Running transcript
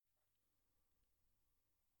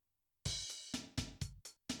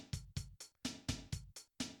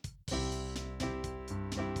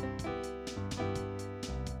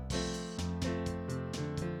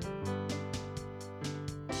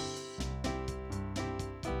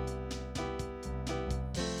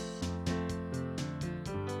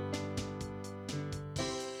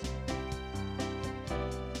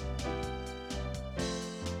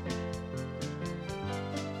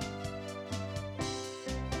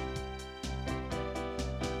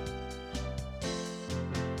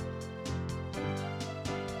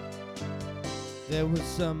There was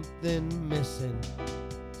something missing,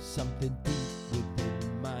 something deep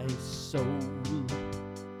within my soul,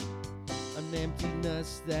 an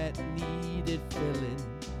emptiness that needed filling.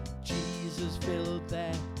 Jesus filled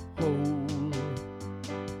that hole.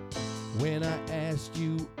 When I asked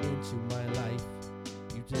you into my life,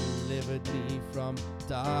 you delivered me from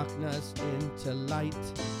darkness into light.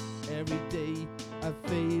 Every day I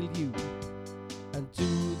fail you and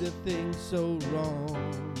do the things so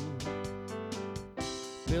wrong.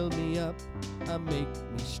 Build me up and make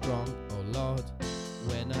me strong, oh Lord.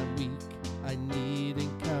 When I'm weak, I need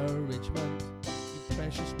encouragement. Your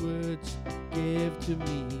precious words give to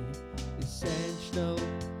me essential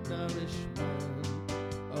nourishment,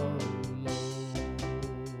 oh Lord.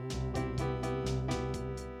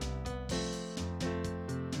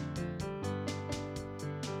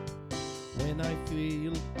 When I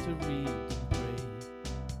fail to read and pray,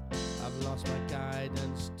 I've lost my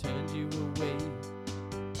guidance, turned you away.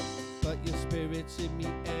 But your spirit's in me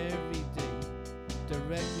every day,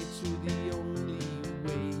 direct me to the only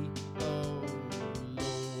way, oh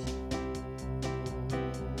Lord.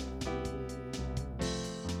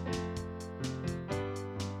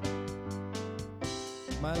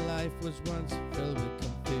 My life was once filled with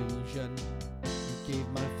confusion. You gave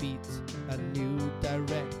my feet a new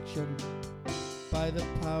direction. By the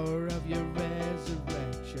power of your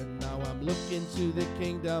resurrection, now I'm looking to the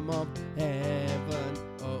kingdom of heaven,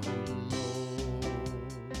 oh Lord.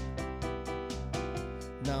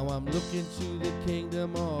 Now I'm looking to the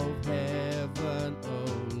kingdom of heaven,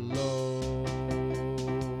 oh